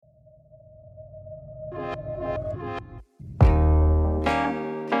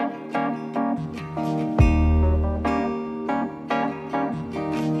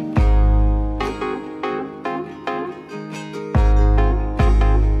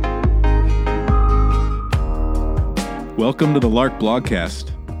Welcome to the Lark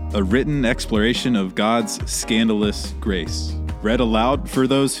Blogcast, a written exploration of God's scandalous grace, read aloud for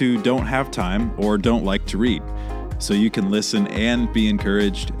those who don't have time or don't like to read, so you can listen and be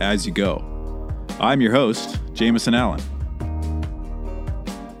encouraged as you go. I'm your host, Jameson Allen.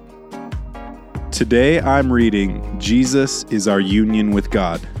 Today I'm reading Jesus is Our Union with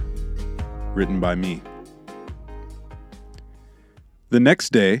God, written by me. The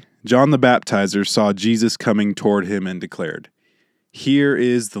next day, John the Baptizer saw Jesus coming toward him and declared, "Here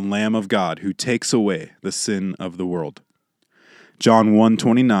is the Lamb of God who takes away the sin of the world." John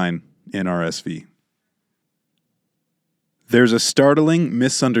 1:29 NRSV. There's a startling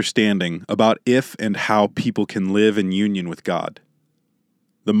misunderstanding about if and how people can live in union with God.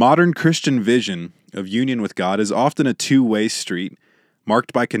 The modern Christian vision of union with God is often a two-way street,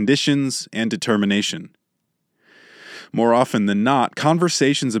 marked by conditions and determination. More often than not,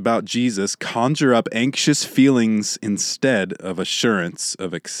 conversations about Jesus conjure up anxious feelings instead of assurance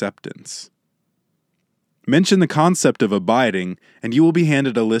of acceptance. Mention the concept of abiding, and you will be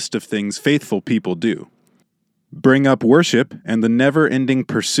handed a list of things faithful people do. Bring up worship, and the never-ending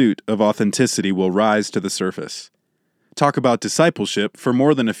pursuit of authenticity will rise to the surface. Talk about discipleship for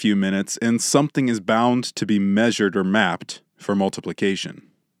more than a few minutes, and something is bound to be measured or mapped for multiplication.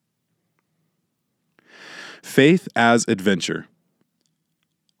 Faith as adventure.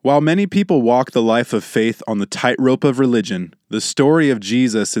 While many people walk the life of faith on the tightrope of religion, the story of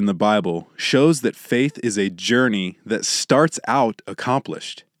Jesus in the Bible shows that faith is a journey that starts out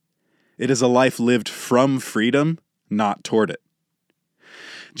accomplished. It is a life lived from freedom, not toward it.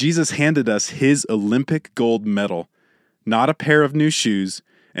 Jesus handed us his Olympic gold medal, not a pair of new shoes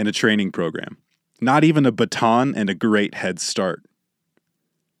and a training program, not even a baton and a great head start.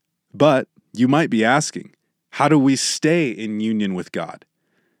 But you might be asking, how do we stay in union with God?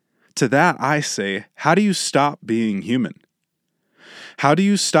 To that I say, how do you stop being human? How do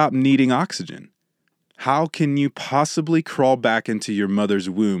you stop needing oxygen? How can you possibly crawl back into your mother's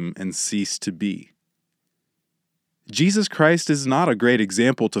womb and cease to be? Jesus Christ is not a great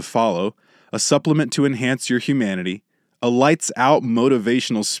example to follow, a supplement to enhance your humanity, a lights-out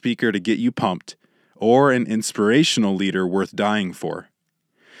motivational speaker to get you pumped, or an inspirational leader worth dying for.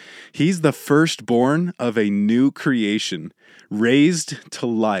 He's the firstborn of a new creation, raised to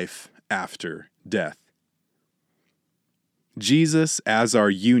life after death. Jesus as our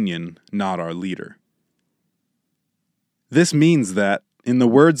union, not our leader. This means that, in the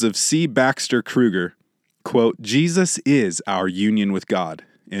words of C. Baxter Kruger, quote, Jesus is our union with God,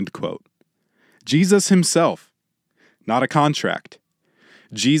 end quote. Jesus himself, not a contract.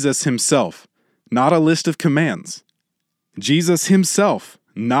 Jesus himself, not a list of commands. Jesus himself,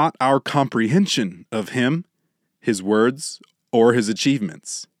 not our comprehension of him, his words, or his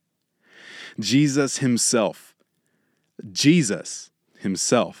achievements. Jesus himself. Jesus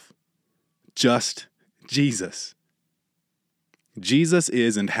himself. Just Jesus. Jesus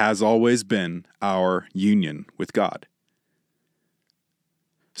is and has always been our union with God.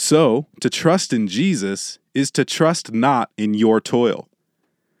 So, to trust in Jesus is to trust not in your toil.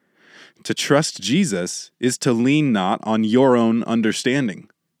 To trust Jesus is to lean not on your own understanding.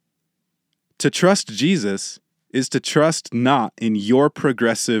 To trust Jesus is to trust not in your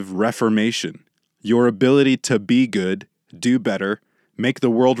progressive reformation, your ability to be good, do better, make the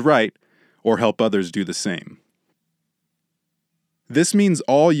world right, or help others do the same. This means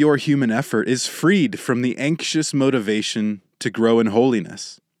all your human effort is freed from the anxious motivation to grow in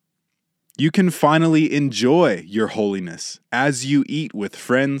holiness. You can finally enjoy your holiness as you eat with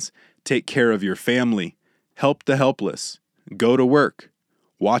friends, take care of your family, help the helpless, go to work,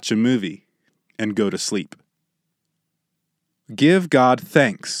 watch a movie, and go to sleep. Give God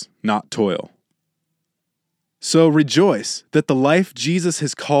thanks, not toil. So rejoice that the life Jesus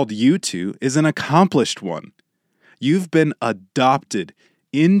has called you to is an accomplished one. You've been adopted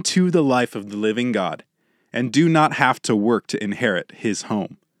into the life of the living God and do not have to work to inherit his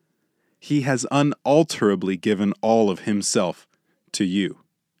home. He has unalterably given all of himself to you.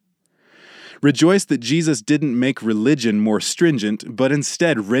 Rejoice that Jesus didn't make religion more stringent, but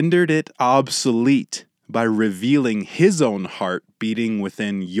instead rendered it obsolete by revealing his own heart beating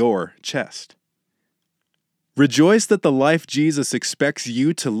within your chest. Rejoice that the life Jesus expects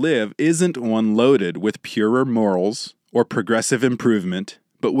you to live isn't one loaded with purer morals or progressive improvement,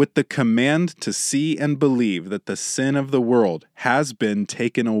 but with the command to see and believe that the sin of the world has been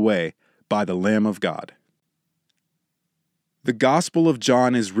taken away by the Lamb of God. The Gospel of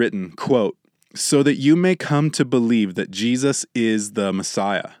John is written, quote, so that you may come to believe that Jesus is the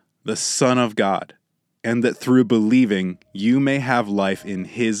Messiah, the Son of God, and that through believing you may have life in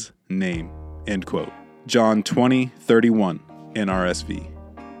his name, end quote. John 20:31, NRSV.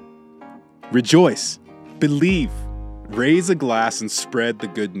 Rejoice, believe, raise a glass and spread the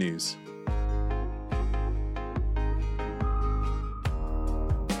good news.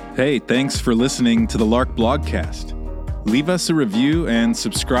 Hey, thanks for listening to the Lark Blogcast. Leave us a review and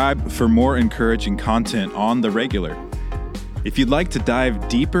subscribe for more encouraging content on the regular. If you'd like to dive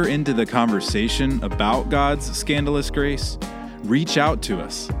deeper into the conversation about God's scandalous grace, reach out to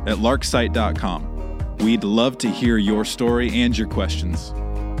us at larksite.com. We'd love to hear your story and your questions.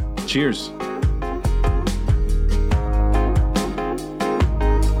 Cheers.